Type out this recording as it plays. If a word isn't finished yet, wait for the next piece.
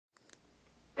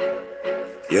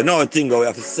You know, thing we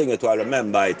have to sing it while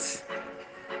remember it.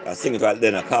 I sing it while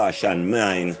then a caution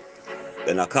mind,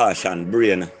 then a caution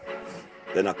brain,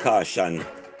 then a caution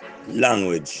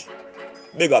language.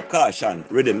 Big up caution,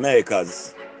 rhythm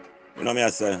makers. You know me I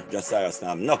say, just serious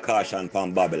now, no caution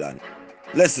from Babylon.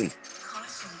 Listen.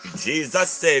 Jesus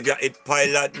Savior, it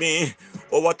pilot me.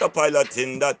 Oh, what a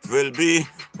piloting that will be.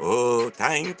 Oh,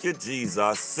 thank you,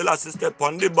 Jesus. Selassie step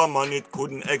on the bomb and it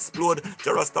couldn't explode.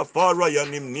 Jarastafari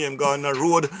and him name gone a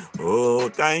road. Oh,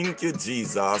 thank you,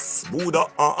 Jesus. Buddha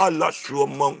and Allah show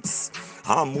monks.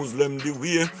 And Muslim the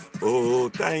way. Oh,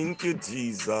 thank you,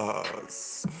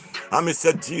 Jesus. And me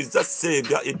said, Jesus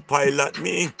Savior, it pilot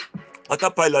me. What a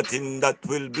piloting that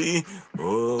will be.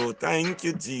 Oh, thank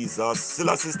you, Jesus.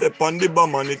 Selassie step on the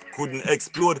bomb and it couldn't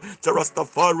explode.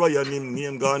 Jarastafari and him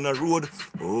name gone a road.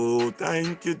 Oh,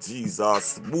 thank you,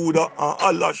 Jesus. Buddha and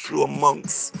Allah show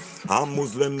monks. And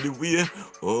Muslim the way.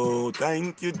 Oh,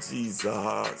 thank you,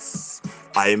 Jesus.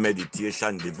 I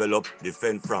meditation develop,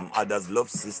 defend from others, love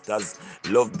sisters,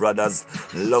 love brothers,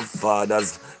 love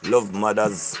fathers, love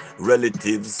mothers,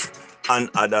 relatives, and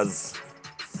others.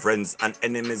 Friends and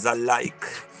enemies alike.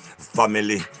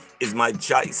 Family is my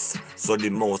choice, so the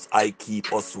most I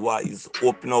keep us wise.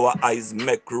 Open our eyes,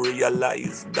 make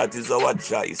realize that is our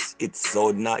choice. It's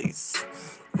so nice.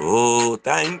 Oh,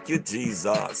 thank you,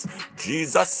 Jesus.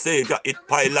 Jesus Savior, it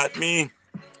pilot me.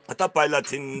 What a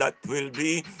piloting that will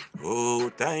be. Oh,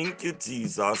 thank you,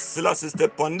 Jesus. Selassie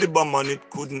step on the bomb and it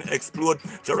couldn't explode.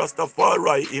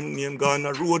 Jarastafari, him name gone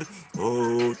a road.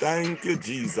 Oh, thank you,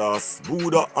 Jesus.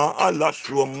 Buddha and Allah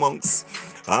show monks.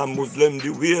 And Muslim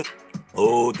the way.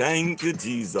 Oh, thank you,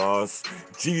 Jesus.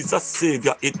 Jesus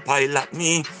Savior, it pilot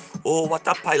me. Oh, what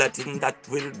a piloting that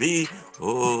will be.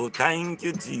 Oh, thank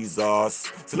you,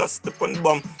 Jesus. Still a step on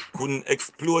bomb, couldn't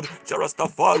explode.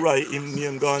 Jarastafari, him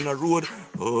name gone a road.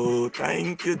 Oh,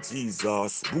 thank you,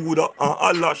 Jesus. Buddha and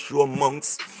Allah show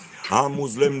monks. And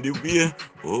Muslim the way.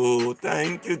 Oh,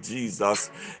 thank you,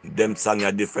 Jesus. Them song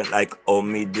are different like all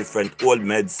me different old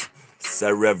meds.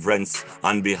 Say reverence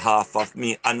on behalf of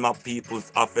me and my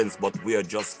people's offense, but we are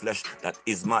just flesh, that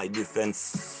is my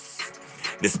defense.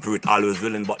 The spirit always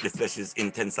willing, but the flesh is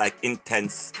intense like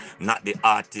intense, not the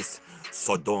artist.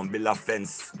 So don't build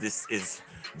offense. This is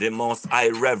the most I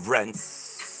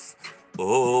reverence.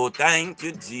 Oh, thank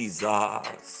you,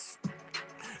 Jesus.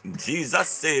 Jesus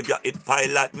Savior, it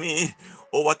pilot me.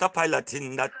 Oh, what a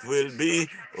piloting that will be.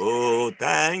 Oh,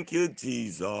 thank you,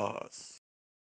 Jesus.